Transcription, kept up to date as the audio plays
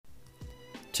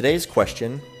Today's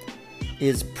question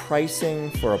is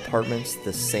pricing for apartments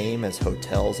the same as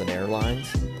hotels and airlines?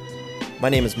 My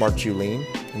name is Mark Julien,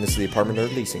 and this is the Apartment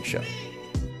Nerd Leasing Show.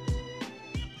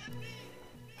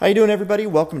 How you doing, everybody?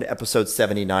 Welcome to episode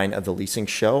 79 of the Leasing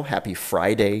Show. Happy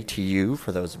Friday to you,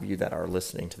 for those of you that are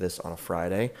listening to this on a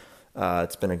Friday.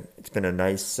 It's been a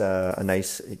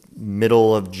nice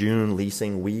middle of June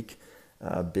leasing week.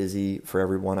 Busy for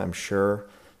everyone, I'm sure,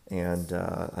 and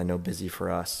I know busy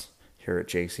for us here at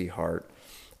JC Hart.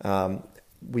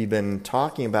 We've been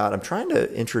talking about, I'm trying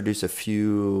to introduce a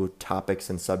few topics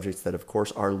and subjects that of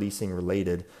course are leasing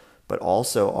related, but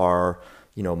also are,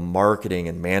 marketing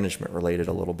and management related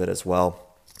a little bit as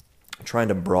well. I'm trying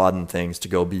to broaden things to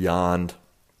go beyond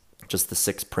just the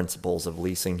 6 principles of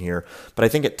leasing here. But I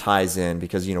think it ties in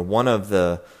because, one of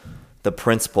the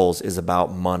principles is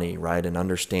about money, right? And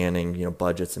understanding,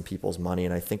 budgets and people's money.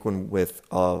 And I think with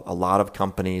a lot of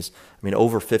companies,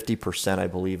 over 50%, I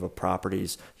believe, of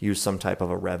properties use some type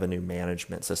of a revenue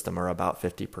management system, or about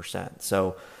 50%.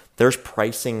 So there's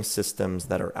pricing systems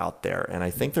that are out there. And I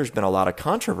think there's been a lot of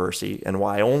controversy and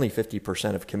why only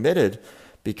 50% have committed,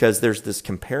 because there's this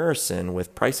comparison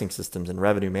with pricing systems and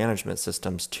revenue management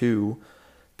systems to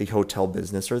the hotel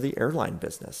business or the airline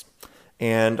business.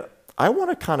 And I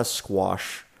want to kind of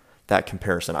squash that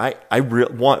comparison.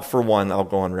 For one, I'll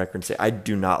go on record and say I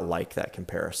do not like that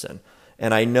comparison.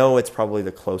 And I know it's probably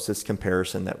the closest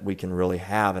comparison that we can really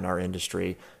have in our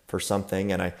industry for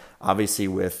something. And obviously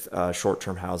with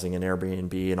short-term housing and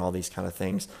Airbnb and all these kind of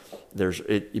things,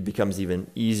 it becomes even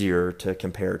easier to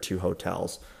compare to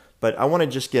hotels. But I want to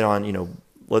just get on,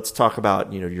 let's talk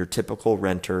about, your typical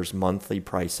renter's monthly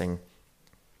pricing.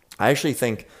 I actually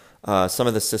think some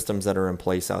of the systems that are in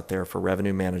place out there for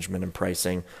revenue management and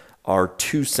pricing are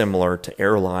too similar to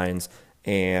airlines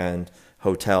and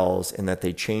hotels in that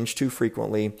they change too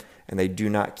frequently and they do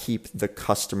not keep the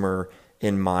customer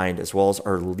in mind, as well as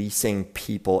our leasing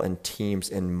people and teams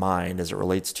in mind as it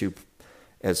relates to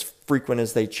as frequent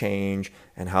as they change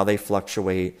and how they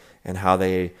fluctuate and how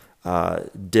they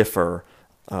differ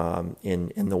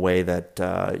in the way that,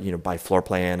 by floor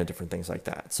plan and different things like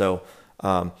that. So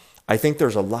I think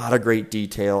there's a lot of great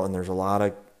detail and there's a lot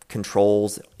of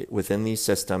controls within these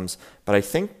systems. But I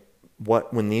think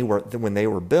when they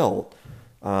were built,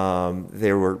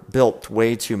 they were built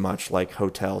way too much like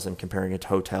hotels and comparing it to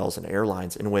hotels and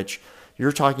airlines, in which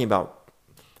you're talking about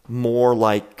more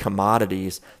like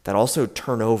commodities that also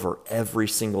turn over every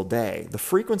single day. The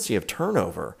frequency of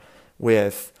turnover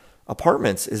with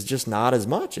apartments is just not as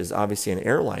much as obviously an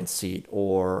airline seat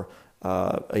or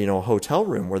a hotel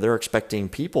room, where they're expecting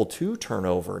people to turn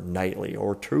over nightly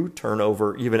or to turn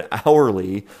over even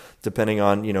hourly, depending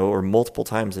on, or multiple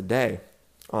times a day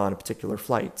on a particular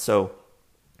flight. So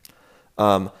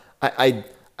I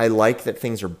like that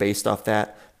things are based off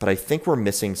that, but I think we're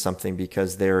missing something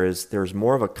because there's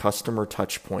more of a customer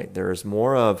touch point. There is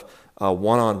more of a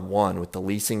one-on-one with the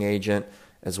leasing agent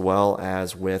as well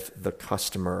as with the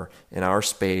customer in our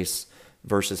space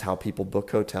versus how people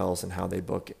book hotels and how they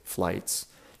book flights.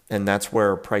 And that's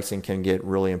where pricing can get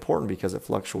really important because it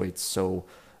fluctuates so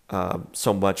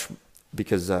much,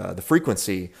 because the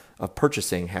frequency of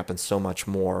purchasing happens so much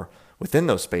more within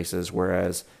those spaces,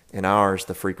 whereas in ours,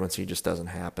 the frequency just doesn't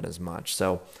happen as much.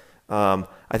 So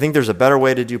I think there's a better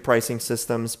way to do pricing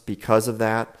systems because of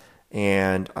that.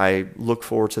 And I look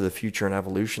forward to the future and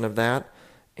evolution of that.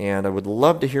 And I would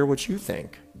love to hear what you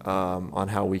think on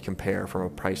how we compare from a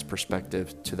price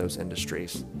perspective to those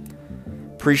industries.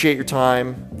 Appreciate your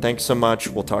time. Thanks so much.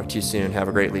 We'll talk to you soon. Have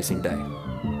a great leasing day.